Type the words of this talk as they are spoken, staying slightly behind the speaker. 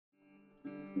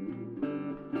From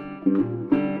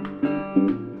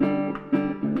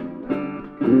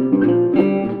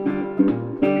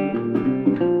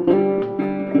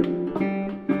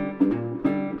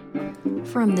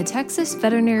the Texas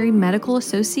Veterinary Medical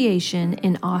Association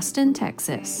in Austin,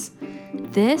 Texas,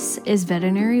 this is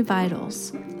Veterinary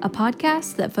Vitals, a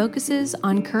podcast that focuses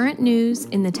on current news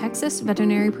in the Texas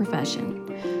veterinary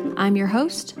profession. I'm your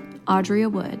host, Audria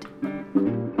Wood.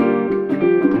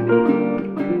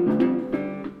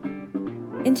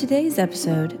 In today's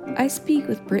episode, I speak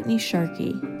with Brittany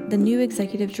Sharkey, the new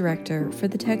Executive Director for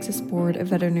the Texas Board of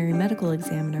Veterinary Medical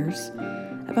Examiners,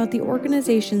 about the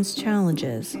organization's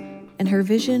challenges and her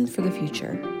vision for the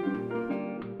future.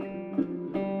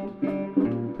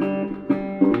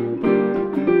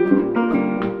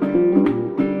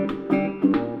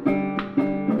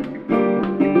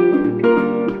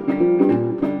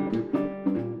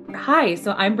 Hi,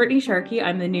 so I'm Brittany Sharkey.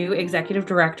 I'm the new Executive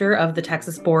Director of the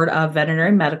Texas Board of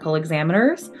Veterinary Medical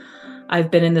Examiners.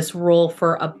 I've been in this role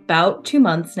for about 2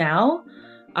 months now.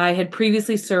 I had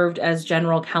previously served as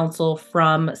General Counsel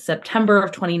from September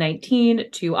of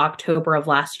 2019 to October of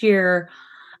last year,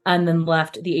 and then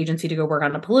left the agency to go work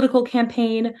on a political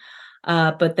campaign,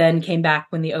 but then came back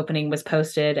when the opening was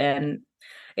posted, and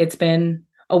it's been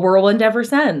a whirlwind ever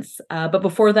since. But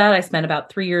before that, I spent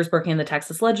about 3 years working in the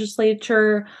Texas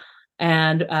legislature,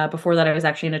 and before that, I was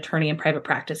actually an attorney in private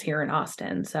practice here in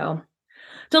Austin. So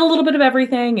done a little bit of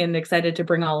everything and excited to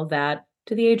bring all of that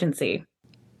to the agency.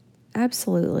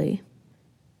 Absolutely.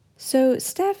 So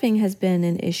staffing has been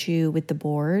an issue with the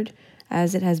board,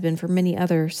 as it has been for many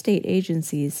other state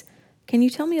agencies. Can you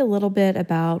tell me a little bit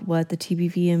about what the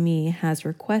TBVME has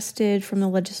requested from the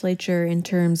legislature in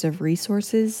terms of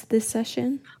resources this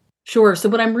session? Sure. So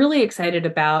what I'm really excited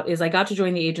about is I got to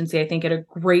join the agency, I think, at a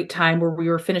great time where we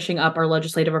were finishing up our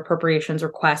legislative appropriations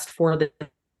request for this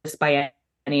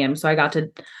biennium. So I got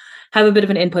to have a bit of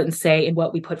an input and say in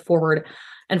what we put forward.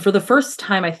 And for the first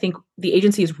time, I think the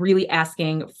agency is really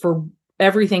asking for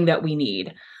everything that we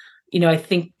need. I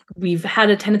think we've had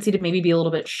a tendency to maybe be a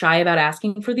little bit shy about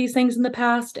asking for these things in the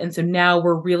past. And so now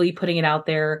we're really putting it out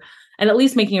there and at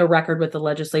least making a record with the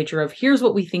legislature of here's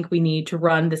what we think we need to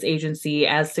run this agency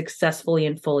as successfully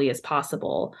and fully as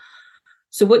possible.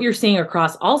 So what you're seeing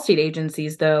across all state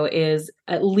agencies, though, is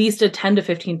at least a 10 to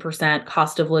 15%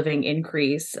 cost of living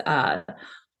increase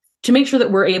to make sure that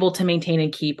we're able to maintain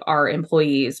and keep our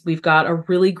employees. We've got a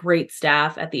really great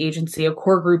staff at the agency, a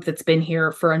core group that's been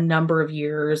here for a number of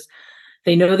years.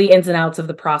 They know the ins and outs of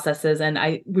the processes, and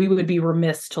we would be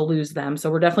remiss to lose them. So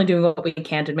we're definitely doing what we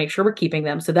can to make sure we're keeping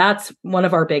them. So that's one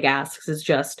of our big asks, is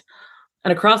just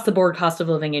an across the board cost of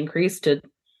living increase to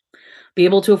be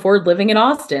able to afford living in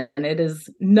Austin. It is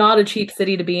not a cheap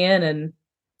city to be in, and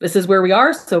this is where we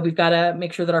are. So we've got to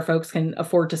make sure that our folks can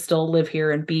afford to still live here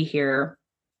and be here.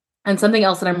 And something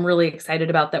else that I'm really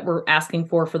excited about that we're asking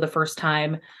for the first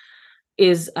time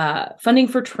is funding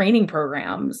for training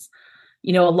programs.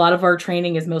 A lot of our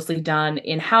training is mostly done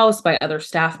in-house by other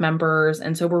staff members.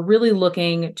 And so we're really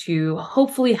looking to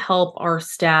hopefully help our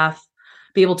staff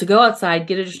be able to go outside,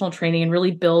 get additional training, and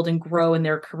really build and grow in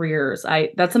their careers.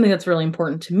 That's something that's really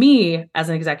important to me as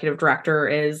an executive director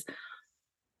is,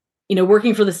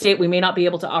 working for the state, we may not be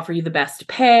able to offer you the best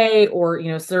pay or,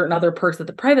 certain other perks that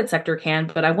the private sector can,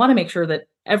 but I want to make sure that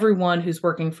everyone who's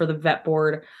working for the vet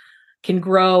board can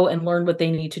grow and learn what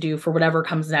they need to do for whatever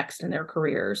comes next in their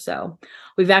career. So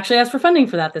we've actually asked for funding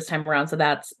for that this time around. So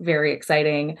that's very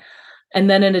exciting. And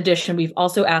then in addition, we've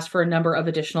also asked for a number of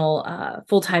additional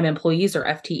full-time employees, or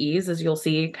FTEs, as you'll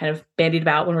see kind of bandied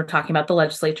about when we're talking about the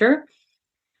legislature.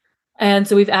 And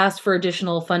so we've asked for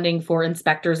additional funding for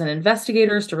inspectors and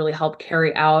investigators to really help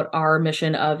carry out our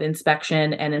mission of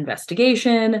inspection and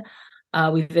investigation.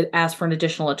 We've asked for an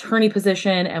additional attorney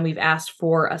position, and we've asked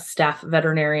for a staff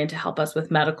veterinarian to help us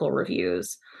with medical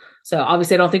reviews. So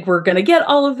obviously, I don't think we're going to get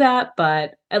all of that,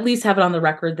 but at least have it on the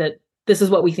record that this is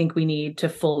what we think we need to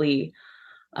fully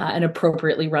and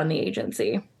appropriately run the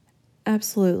agency.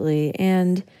 Absolutely.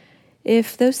 And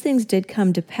if those things did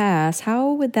come to pass,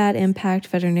 how would that impact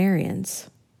veterinarians?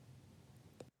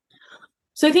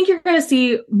 So I think you're going to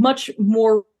see much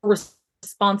more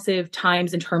responsive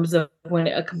times in terms of when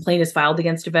a complaint is filed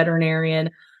against a veterinarian.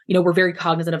 We're very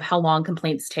cognizant of how long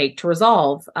complaints take to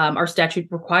resolve. Our statute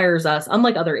requires us,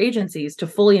 unlike other agencies, to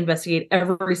fully investigate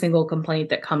every single complaint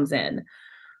that comes in.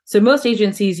 So most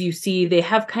agencies you see, they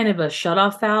have kind of a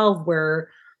shutoff valve where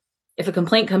if a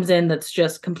complaint comes in that's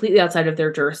just completely outside of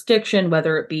their jurisdiction,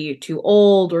 whether it be too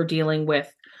old or dealing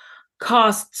with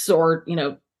costs or,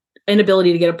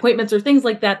 inability to get appointments or things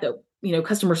like that,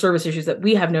 customer service issues that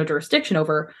we have no jurisdiction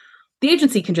over, the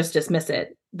agency can just dismiss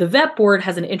it. the vet board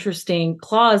has an interesting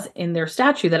clause in their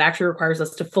statute that actually requires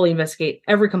us to fully investigate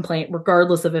every complaint,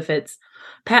 regardless of if it's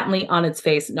patently on its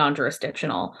face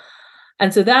non-jurisdictional.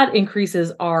 And so that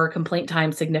increases our complaint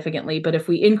time significantly. But if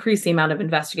we increase the amount of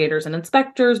investigators and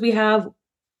inspectors we have,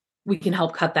 we can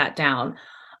help cut that down.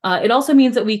 It also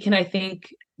means that we can, I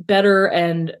think, better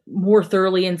and more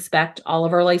thoroughly inspect all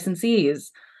of our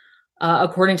licensees.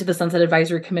 According to the Sunset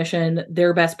Advisory Commission,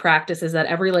 their best practice is that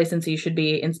every licensee should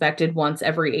be inspected once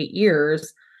every 8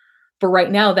 years. But right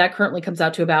now, that currently comes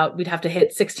out to about, we'd have to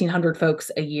hit 1,600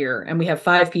 folks a year. And we have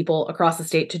 5 people across the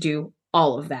state to do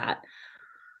all of that.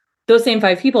 Those same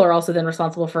 5 people are also then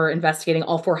responsible for investigating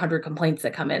all 400 complaints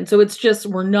that come in. So it's just,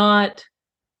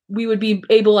 we would be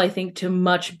able, I think, to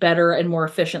much better and more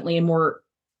efficiently and more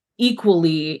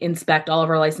equally inspect all of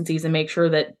our licensees and make sure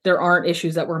that there aren't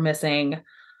issues that we're missing.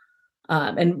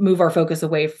 And move our focus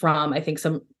away from, I think,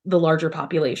 the larger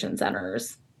population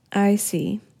centers. I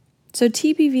see. So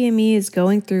TBVME is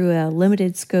going through a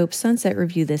limited scope sunset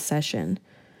review this session.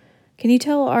 Can you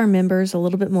tell our members a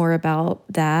little bit more about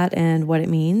that and what it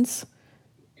means?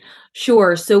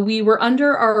 Sure. So we were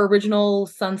under our original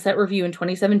sunset review in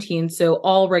 2017. So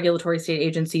all regulatory state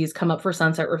agencies come up for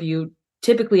sunset review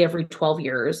typically every 12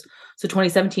 years. So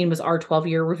 2017 was our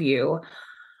 12-year review.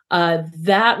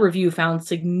 That review found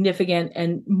significant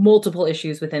and multiple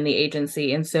issues within the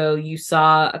agency. And so you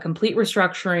saw a complete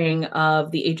restructuring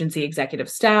of the agency executive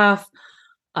staff.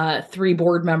 3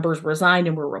 board members resigned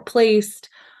and were replaced.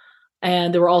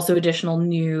 And there were also additional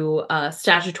new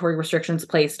statutory restrictions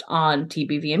placed on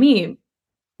TBVME,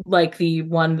 like the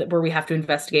one where we have to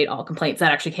investigate all complaints.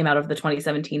 That actually came out of the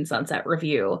 2017 sunset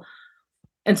review.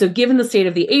 And so given the state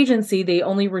of the agency, they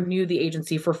only renewed the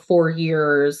agency for 4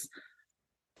 years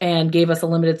and gave us a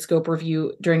limited scope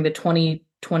review during the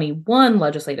 2021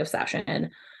 legislative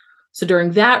session. So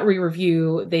during that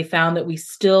re-review, they found that we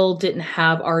still didn't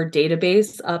have our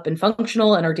database up and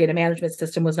functional, and our data management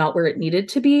system was not where it needed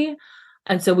to be.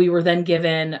 And so we were then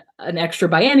given an extra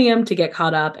biennium to get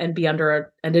caught up and be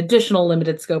under an additional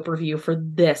limited scope review for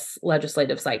this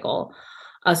legislative cycle.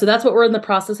 So that's what we're in the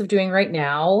process of doing right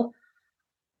now.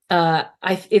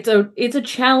 It's a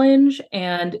challenge,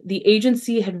 and the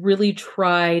agency had really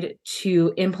tried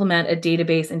to implement a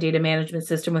database and data management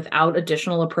system without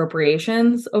additional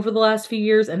appropriations over the last few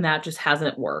years, and that just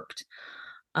hasn't worked.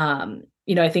 I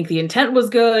think the intent was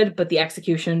good, but the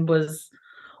execution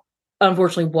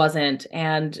unfortunately wasn't.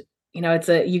 And it's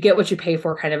you get what you pay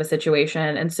for kind of a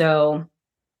situation. And so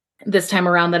this time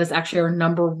around, that is actually our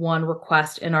number one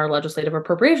request in our legislative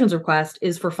appropriations request,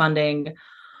 is for funding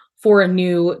for a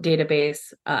new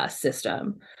database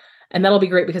system. And that'll be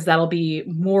great because that'll be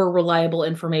more reliable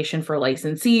information for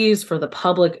licensees, for the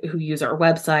public who use our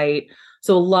website.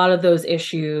 So a lot of those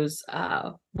issues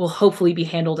will hopefully be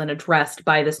handled and addressed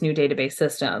by this new database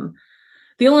system.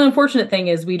 The only unfortunate thing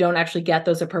is we don't actually get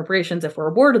those appropriations, if we're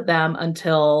awarded them,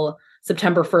 until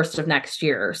September 1st of next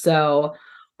year. So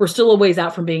we're still a ways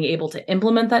out from being able to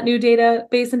implement that new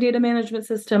database and data management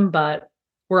system, but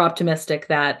we're optimistic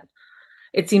that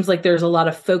it seems like there's a lot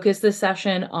of focus this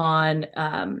session on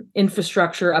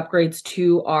infrastructure upgrades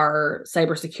to our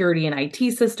cybersecurity and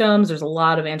IT systems. There's a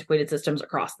lot of antiquated systems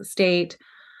across the state,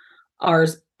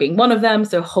 ours being one of them.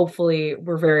 So hopefully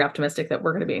we're very optimistic that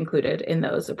we're going to be included in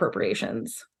those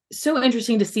appropriations. So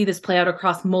interesting to see this play out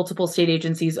across multiple state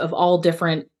agencies of all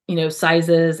different,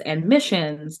 sizes and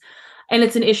missions. And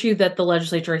it's an issue that the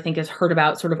legislature, I think, has heard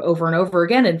about sort of over and over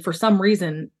again. And for some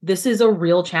reason, this is a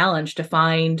real challenge to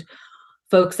find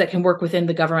folks that can work within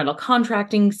the governmental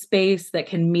contracting space, that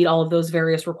can meet all of those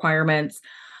various requirements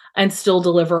and still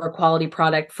deliver a quality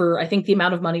product for, I think, the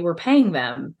amount of money we're paying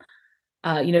them.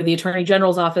 The Attorney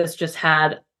General's office just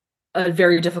had a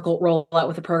very difficult rollout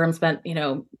with the program, spent,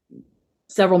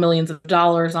 several millions of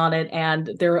dollars on it.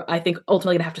 And they're, I think,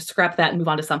 ultimately going to have to scrap that and move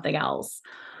on to something else.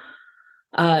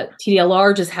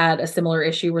 TDLR just had a similar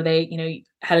issue where they,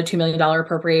 had a $2 million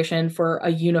appropriation for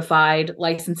a unified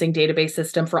licensing database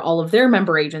system for all of their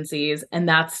member agencies, and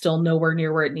that's still nowhere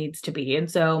near where it needs to be. And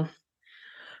so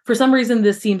for some reason,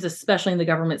 this seems, especially in the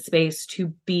government space,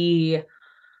 to be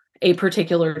a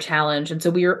particular challenge. And so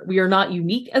we are not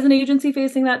unique as an agency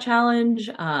facing that challenge.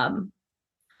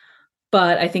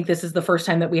 But I think this is the first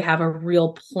time that we have a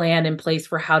real plan in place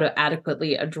for how to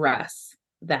adequately address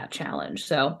that challenge.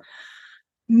 So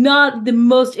not the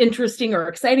most interesting or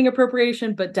exciting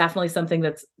appropriation, but definitely something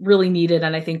that's really needed,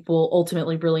 and I think will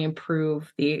ultimately really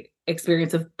improve the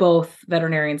experience of both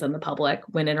veterinarians and the public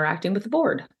when interacting with the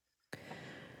board.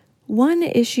 One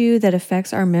issue that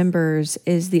affects our members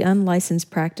is the unlicensed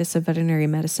practice of veterinary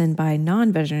medicine by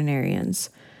non-veterinarians.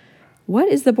 What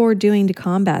is the board doing to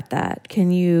combat that?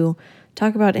 Can you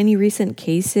talk about any recent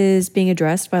cases being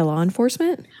addressed by law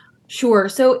enforcement? Sure.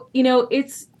 So,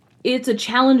 it's a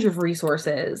challenge of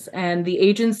resources, and the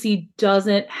agency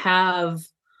doesn't have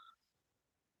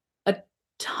a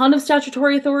ton of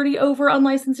statutory authority over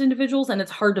unlicensed individuals, and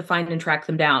it's hard to find and track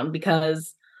them down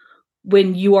because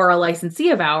when you are a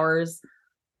licensee of ours,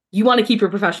 you want to keep your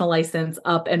professional license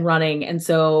up and running. And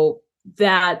so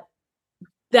that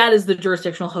is the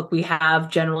jurisdictional hook we have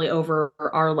generally over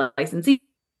our licensees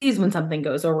when something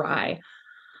goes awry.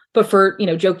 But for,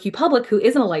 Joe Q Public, who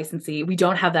isn't a licensee, we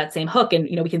don't have that same hook. And,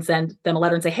 we can send them a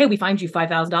letter and say, hey, we fined you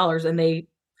 $5,000, and they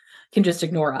can just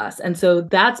ignore us. And so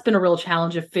that's been a real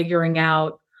challenge of figuring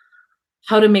out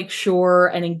how to make sure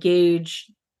and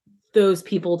engage those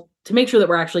people to make sure that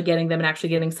we're actually getting them and actually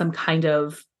getting some kind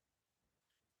of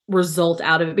result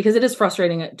out of it, because it is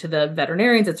frustrating to the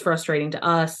veterinarians. It's frustrating to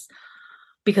us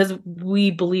because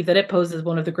we believe that it poses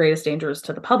one of the greatest dangers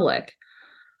to the public.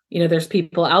 There's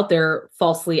people out there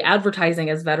falsely advertising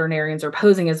as veterinarians or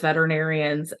posing as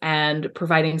veterinarians and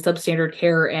providing substandard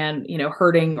care and,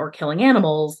 hurting or killing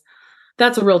animals.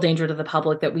 That's a real danger to the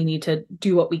public that we need to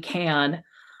do what we can.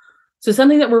 So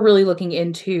something that we're really looking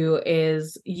into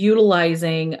is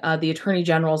utilizing the Attorney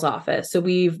General's office. So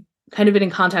we've kind of been in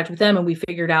contact with them, and we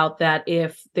figured out that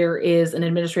if there is an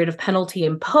administrative penalty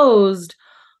imposed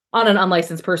on an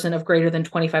unlicensed person of greater than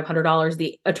 $2,500,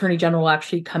 the Attorney General will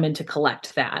actually come in to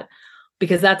collect that,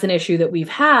 because that's an issue that we've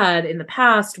had in the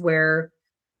past where,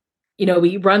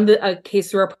 we run a case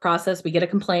through our process, we get a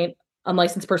complaint,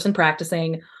 unlicensed person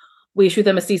practicing, we issue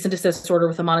them a cease and desist order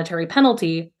with a monetary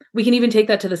penalty. We can even take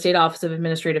that to the State Office of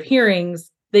Administrative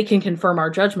Hearings. They can confirm our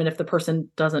judgment if the person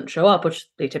doesn't show up, which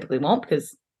they typically won't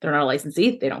because they're not a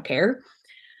licensee. They don't care.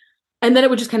 And then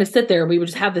it would just kind of sit there. We would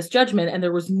just have this judgment, and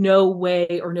there was no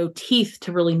way or no teeth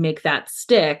to really make that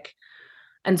stick.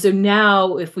 And so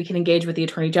now if we can engage with the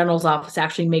Attorney General's office,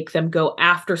 actually make them go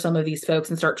after some of these folks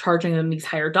and start charging them these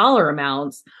higher dollar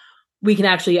amounts, we can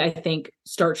actually, I think,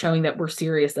 start showing that we're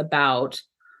serious about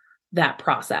that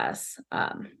process.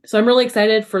 So I'm really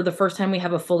excited. For the first time, we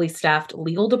have a fully staffed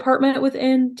legal department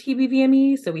within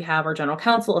TBVME. So we have our general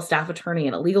counsel, a staff attorney,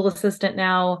 and a legal assistant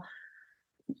now.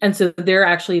 And so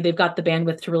they've got the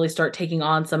bandwidth to really start taking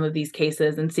on some of these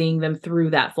cases and seeing them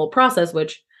through that full process,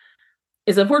 which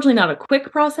is unfortunately not a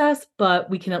quick process, but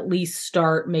we can at least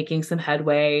start making some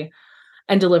headway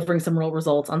and delivering some real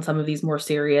results on some of these more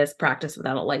serious practice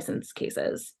without a license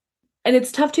cases. And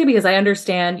it's tough too, because I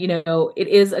understand, it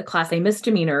is a Class A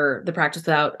misdemeanor, the practice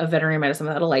without a veterinary medicine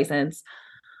without a license.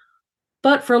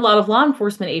 But for a lot of law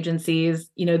enforcement agencies,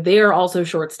 they are also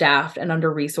short-staffed and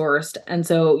under-resourced. And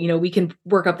so, we can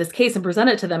work up this case and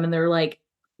present it to them, and they're like,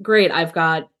 great, I've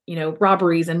got,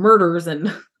 robberies and murders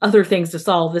and other things to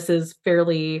solve. This is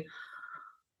fairly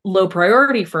low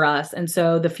priority for us. And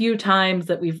so the few times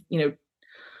that we've,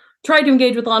 tried to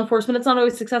engage with law enforcement, it's not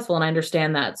always successful, and I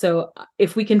understand that. So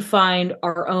if we can find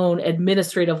our own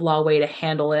administrative law way to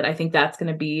handle it, I think that's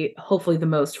going to be hopefully the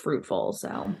most fruitful.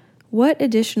 So what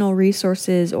additional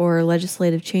resources or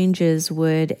legislative changes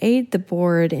would aid the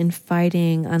board in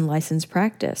fighting unlicensed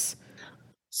practice?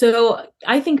 So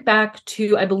I think back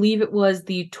to, I believe it was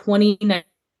the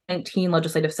 2019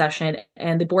 legislative session,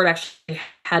 and the board actually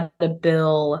had a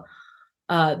bill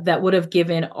that would have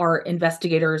given our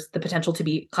investigators the potential to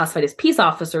be classified as peace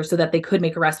officers so that they could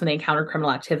make arrests when they encountered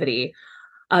criminal activity.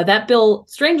 That bill,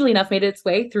 strangely enough, made its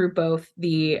way through both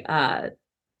the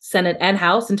Senate and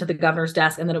House into the governor's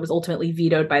desk, and then it was ultimately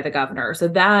vetoed by the governor. So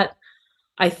that,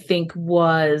 I think,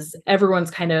 was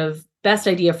everyone's kind of best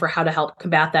idea for how to help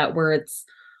combat that, where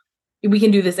we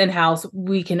can do this in-house,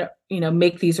 we can,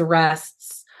 make these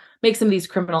arrests, make some of these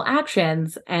criminal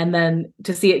actions, and then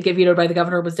to see it get vetoed by the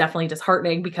governor was definitely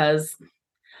disheartening, because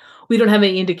we don't have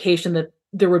any indication that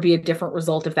there would be a different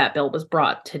result if that bill was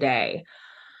brought today.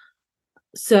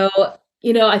 So,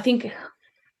 I think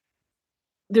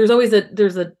there's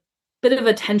a bit of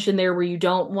a tension there where you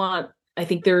don't want, I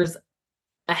think there's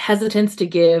a hesitance to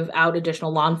give out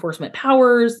additional law enforcement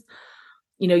powers.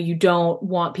 You don't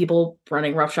want people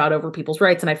running roughshod over people's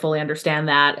rights, and I fully understand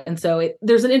that. And so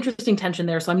there's an interesting tension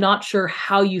there. So I'm not sure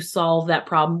how you solve that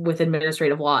problem with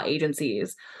administrative law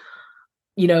agencies.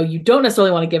 You don't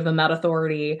necessarily want to give them that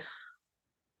authority,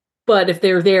 but if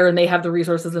they're there and they have the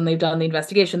resources and they've done the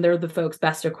investigation, they're the folks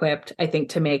best equipped, I think,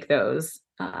 to make those,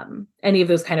 any of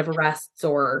those kind of arrests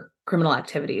or criminal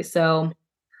activities. So,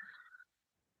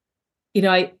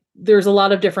 there's a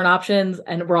lot of different options,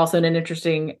 and we're also in an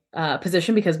interesting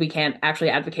position because we can't actually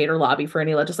advocate or lobby for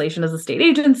any legislation as a state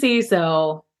agency.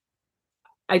 So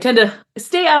I tend to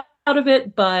stay out of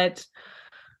it, but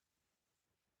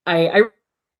I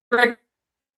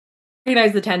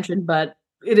recognize the tension, but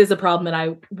it is a problem, and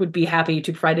I would be happy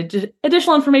to provide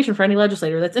additional information for any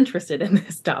legislator that's interested in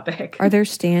this topic. Are there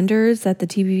standards that the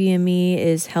TVME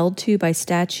is held to by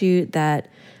statute that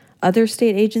other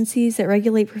state agencies that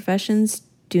regulate professions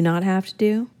do not have to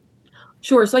do?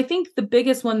 Sure. So I think the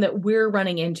biggest one that we're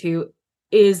running into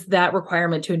is that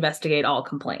requirement to investigate all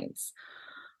complaints.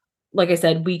 Like I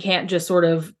said, we can't just sort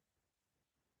of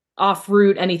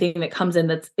off-root anything that comes in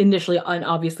that's initially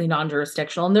obviously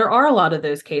non-jurisdictional. And there are a lot of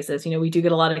those cases. We do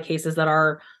get a lot of cases that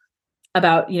are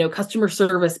about, customer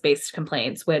service-based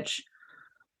complaints, which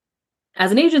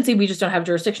as an agency, we just don't have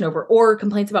jurisdiction over, or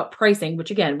complaints about pricing, which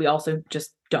again, we also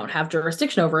just don't have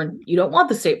jurisdiction over. And you don't want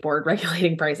the state board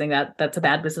regulating pricing. That's a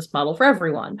bad business model for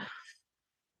everyone.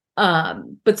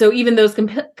 But so even those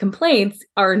complaints,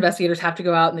 our investigators have to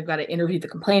go out and they've got to interview the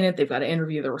complainant, they've got to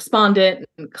interview the respondent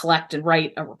and collect and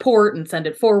write a report and send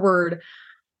it forward.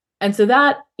 And so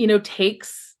that,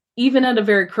 takes, even at a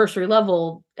very cursory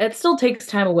level, it still takes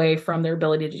time away from their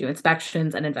ability to do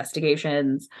inspections and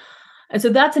investigations. And so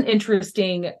that's an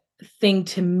interesting thing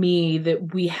to me,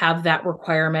 that we have that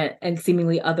requirement and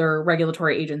seemingly other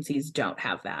regulatory agencies don't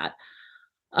have that.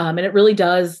 And it really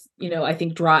does, I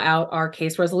think, draw out our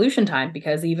case resolution time,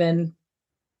 because even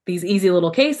these easy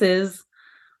little cases,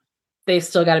 they've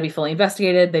still got to be fully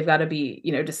investigated. They've got to be,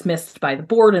 dismissed by the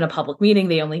board in a public meeting.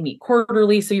 They only meet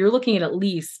quarterly. So you're looking at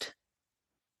least,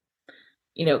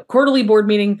 quarterly board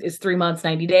meeting is 3 months,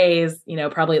 90 days,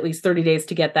 probably at least 30 days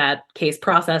to get that case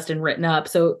processed and written up.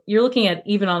 So you're looking at,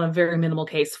 even on a very minimal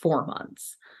case, 4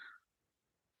 months.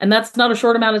 And that's not a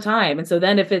short amount of time. And so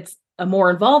then if it's a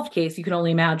more involved case, you can only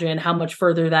imagine how much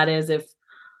further that is if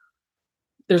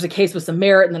there's a case with some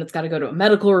merit and then it's got to go to a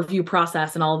medical review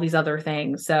process and all of these other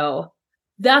things. So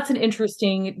that's an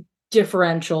interesting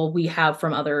differential we have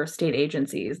from other state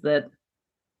agencies that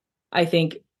I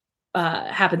think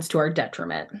happens to our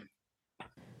detriment.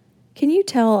 Can you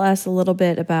tell us a little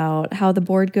bit about how the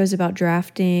board goes about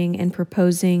drafting and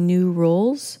proposing new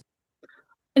rules?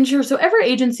 And sure. So every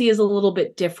agency is a little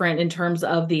bit different in terms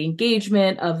of the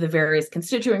engagement of the various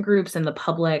constituent groups and the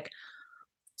public.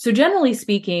 So generally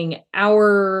speaking,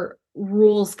 our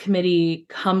rules committee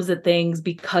comes at things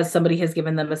because somebody has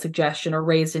given them a suggestion or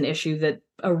raised an issue that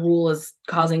a rule is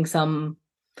causing some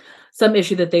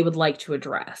issue that they would like to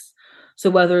address. So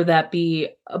whether that be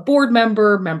a board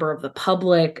member of the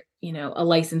public, a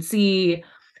licensee,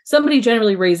 somebody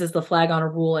generally raises the flag on a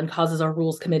rule and causes our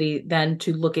rules committee then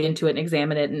to look into it and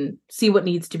examine it and see what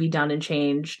needs to be done and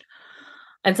changed.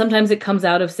 And sometimes it comes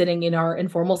out of sitting in our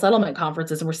informal settlement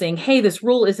conferences and we're saying, hey, this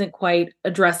rule isn't quite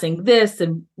addressing this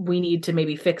and we need to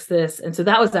maybe fix this. And so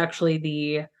that was actually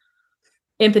the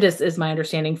impetus, is my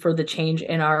understanding, for the change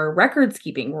in our records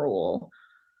keeping rule,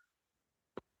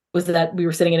 was that we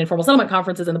were sitting in informal settlement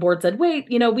conferences and the board said, wait,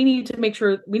 we need to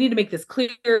make this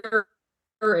clear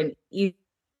and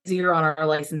easier on our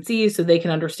licensees so they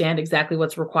can understand exactly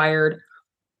what's required.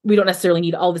 We don't necessarily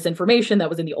need all this information that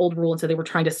was in the old rule. And so they were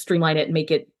trying to streamline it and make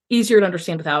it easier to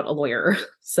understand without a lawyer.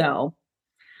 So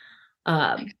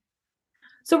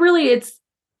really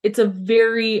it's a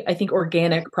very, I think,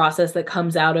 organic process that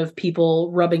comes out of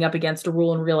people rubbing up against a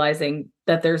rule and realizing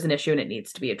that there's an issue and it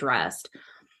needs to be addressed.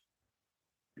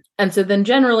 And so then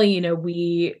generally,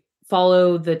 we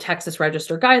follow the Texas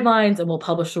Register guidelines and we'll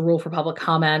publish the rule for public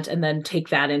comment and then take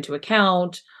that into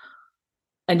account.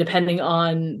 And depending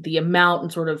on the amount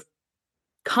and sort of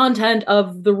content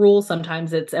of the rule,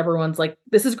 sometimes it's everyone's like,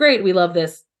 this is great, we love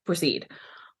this, proceed.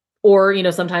 Or,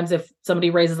 sometimes if somebody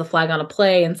raises a flag on a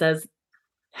play and says,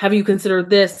 have you considered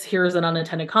this? Here's an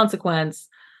unintended consequence.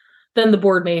 Then the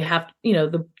board may have,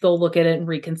 they'll look at it and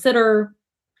reconsider.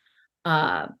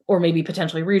 Or maybe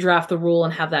potentially redraft the rule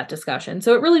and have that discussion.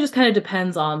 So it really just kind of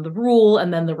depends on the rule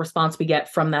and then the response we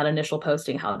get from that initial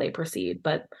posting, how they proceed.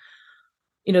 But,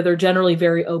 they're generally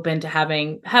very open to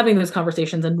having those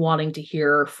conversations and wanting to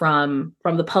hear from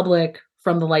the public,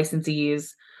 from the licensees.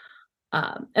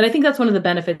 And I think that's one of the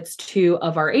benefits too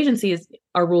of our agency is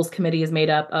our rules committee is made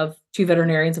up of 2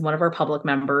 veterinarians and one of our public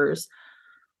members.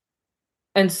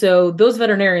 And so those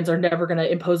veterinarians are never going to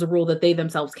impose a rule that they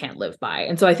themselves can't live by.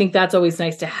 And so I think that's always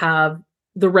nice to have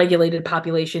the regulated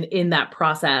population in that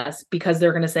process, because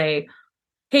they're going to say,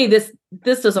 hey, this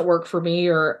doesn't work for me,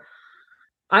 or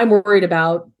I'm worried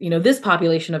about, this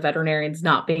population of veterinarians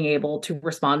not being able to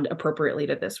respond appropriately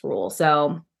to this rule.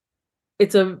 So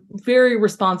it's a very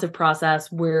responsive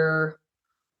process where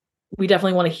we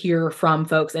definitely want to hear from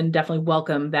folks and definitely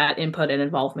welcome that input and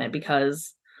involvement,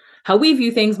 because how we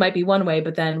view things might be one way,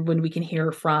 but then when we can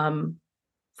hear from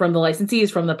the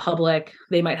licensees, from the public,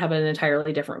 they might have an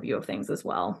entirely different view of things as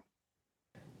well.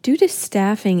 Due to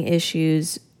staffing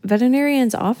issues,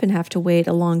 veterinarians often have to wait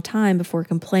a long time before a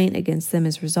complaint against them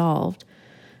is resolved.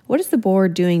 What is the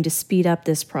board doing to speed up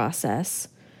this process?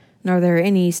 And are there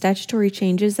any statutory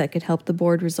changes that could help the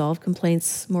board resolve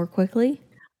complaints more quickly?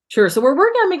 Sure. So we're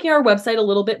working on making our website a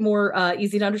little bit more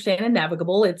easy to understand and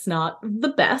navigable. It's not the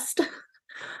best.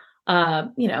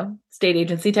 State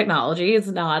agency technology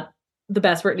is not the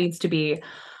best where it needs to be.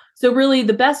 So really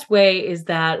the best way is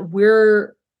that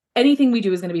anything we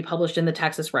do is going to be published in the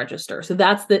Texas Register. So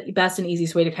that's the best and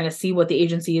easiest way to kind of see what the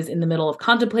agency is in the middle of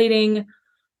contemplating.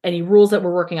 Any rules that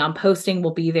we're working on posting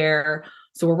will be there.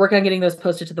 So we're working on getting those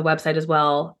posted to the website as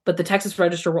well. But the Texas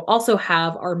Register will also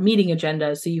have our meeting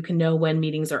agendas, so you can know when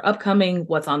meetings are upcoming,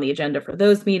 what's on the agenda for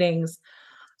those meetings.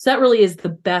 So that really is the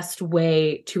best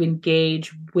way to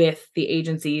engage with the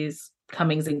agency's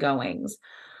comings and goings.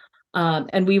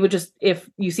 And we would just, if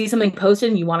you see something posted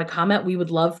and you want to comment, we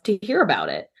would love to hear about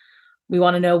it. We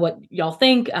want to know what y'all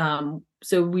think.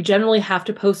 So we generally have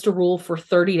to post a rule for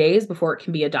 30 days before it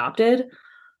can be adopted.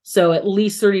 So at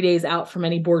least 30 days out from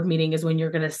any board meeting is when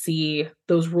you're going to see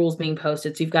those rules being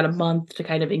posted. So you've got a month to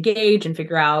kind of engage and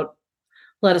figure out,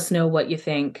 let us know what you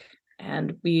think.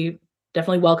 And we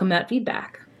definitely welcome that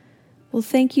feedback. Well,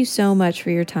 thank you so much for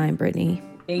your time, Brittany.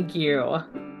 Thank you.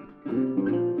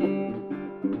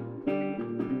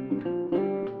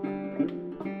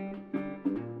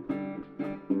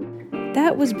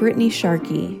 That was Brittany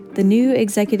Sharkey, the new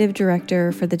Executive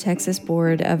Director for the Texas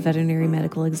Board of Veterinary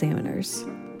Medical Examiners.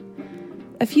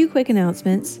 A few quick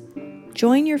announcements.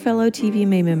 Join your fellow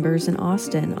TVMA members in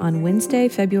Austin on Wednesday,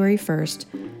 February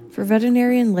 1st for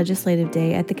Veterinarian Legislative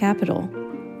Day at the Capitol.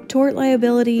 Tort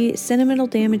liability, sentimental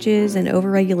damages, and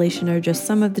overregulation are just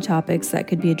some of the topics that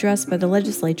could be addressed by the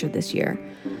legislature this year,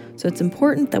 so it's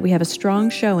important that we have a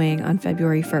strong showing on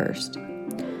February 1st.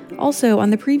 Also, on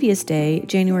the previous day,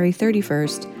 January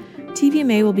 31st,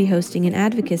 TVMA will be hosting an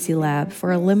advocacy lab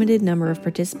for a limited number of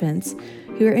participants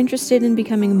who are interested in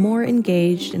becoming more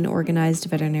engaged in organized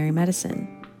veterinary medicine.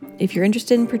 If you're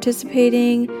interested in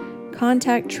participating,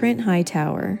 contact Trent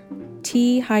Hightower,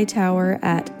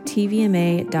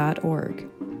 thightower@tvma.org.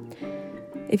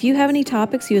 If you have any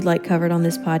topics you would like covered on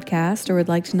this podcast or would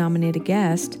like to nominate a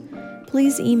guest,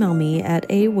 please email me at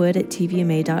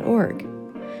awood@tvma.org.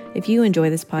 If you enjoy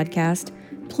this podcast,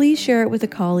 please share it with a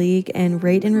colleague and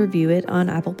rate and review it on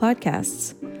Apple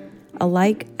Podcasts. A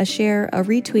like, a share, a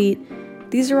retweet,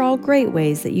 these are all great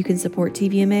ways that you can support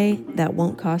TVMA that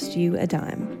won't cost you a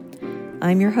dime.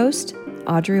 I'm your host,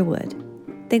 Audrey Wood.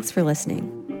 Thanks for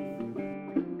listening.